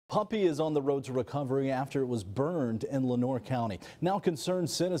Puppy is on the road to recovery after it was burned in Lenoir County. Now concerned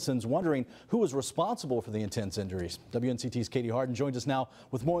citizens wondering who was responsible for the intense injuries. WNCT's Katie Harden joins us now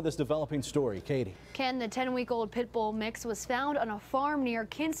with more of this developing story. Katie. Ken, the 10-week-old pit bull mix was found on a farm near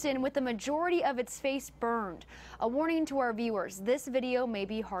Kinston with the majority of its face burned. A warning to our viewers, this video may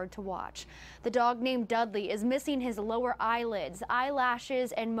be hard to watch. The dog named Dudley is missing his lower eyelids,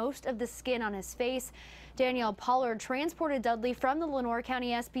 eyelashes, and most of the skin on his face. Danielle Pollard transported Dudley from the Lenoir County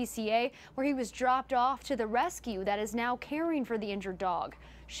SPCA, where he was dropped off to the rescue that is now caring for the injured dog.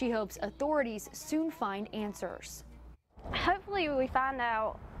 She hopes authorities soon find answers. Hopefully we find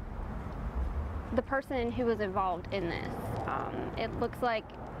out the person who was involved in this. It looks like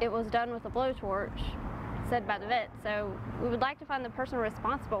it was done with a blowtorch, said by the vet, so we would like to find the person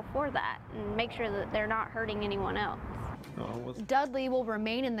responsible for that and make sure that they're not hurting anyone else. Dudley will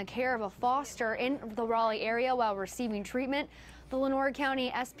remain in the care of a foster in the Raleigh area while receiving treatment. The Lenoir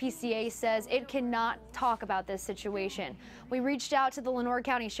County SPCA says it cannot talk about this situation. We reached out to the Lenoir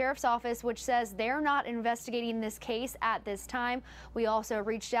County Sheriff's Office, which says they're not investigating this case at this time. We also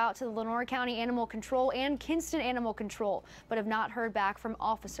reached out to the Lenoir County Animal Control and Kinston Animal Control, but have not heard back from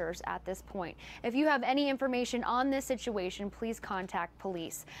officers at this point. If you have any information on this situation, please contact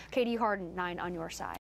police. Katie Harden, 9 on your side.